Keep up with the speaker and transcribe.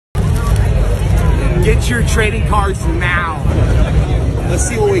Get your trading cards now. Let's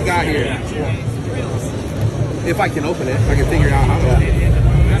see what we got here. If I can open it, if I can figure out how to open it.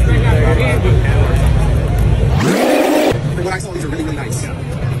 From what I saw, these are really, really nice.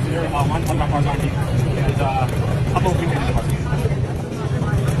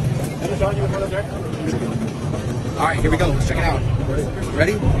 All right, here we go. Let's check it out.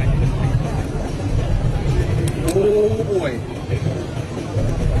 Ready? Oh boy.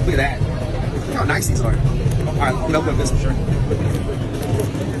 Look at that. Look how nice these are. All right, let me open this for sure.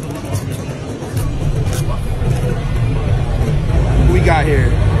 Who we got here?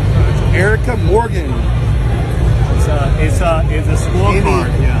 Erica Morgan. It's a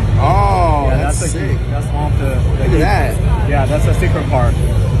scorecard. Yeah. Oh, yeah, that's sick. That's one of the. Look at that. Yeah, that's a secret part.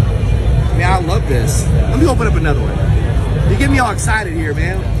 Man, I love this. Let me open up another one. You get me all excited here,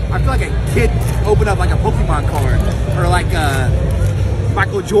 man. I feel like a kid open up like a Pokemon card or like a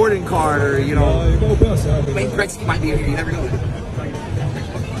Michael Jordan card, or you know, maybe Presti might be here. You never know.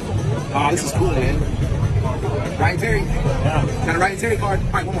 Oh, this is cool, man. Ryan Terry. Yeah. Got a Ryan Terry card.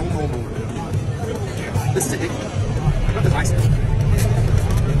 All right, one more. This is it. What is nice? I'm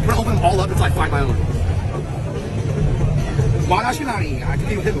gonna open them all up until I find my own. I can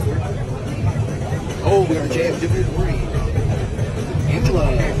deal with him before. Oh, we got a JF Dividend Worry. Angela.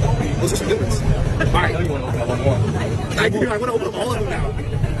 Those are some good ones. Alright. I want to open up one more. I do. I want to open up all of them now.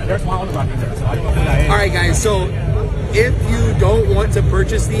 There's one on there, so I don't know who that is. Alright, guys. So, if you don't want to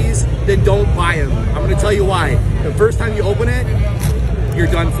purchase these, then don't buy them. I'm going to tell you why. The first time you open it, you're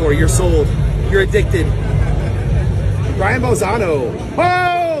done for. You're sold. You're addicted. Brian Bozano.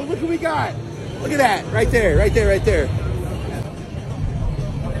 Oh, look who we got. Look at that. Right there. Right there. Right there.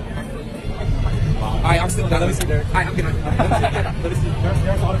 Alright, I'm still done. Let me see there. Alright, I'm gonna. Let me see.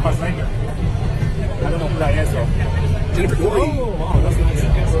 There's all the cards right here. I don't know who that is though. Jennifer Corey. Oh, wow, that's nice.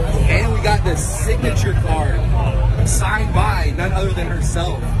 And we got the signature card signed by none other than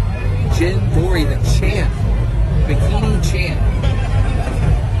herself, Jen Dory, the champ, bikini champ.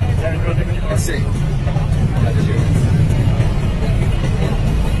 That's it.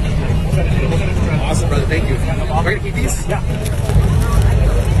 Awesome, brother. Thank you. We're gonna keep these. Yeah.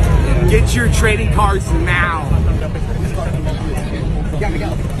 Get your trading cards now. Yeah, we go.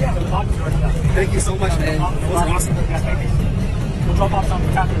 Thank you so much, man. Those are awesome. We'll drop off some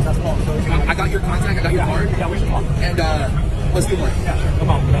captures as well. I got your contact, I got your card. Yeah, we should talk. And let's do one. Yeah, sure. No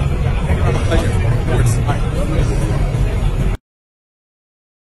problem. Thank you very much. Pleasure.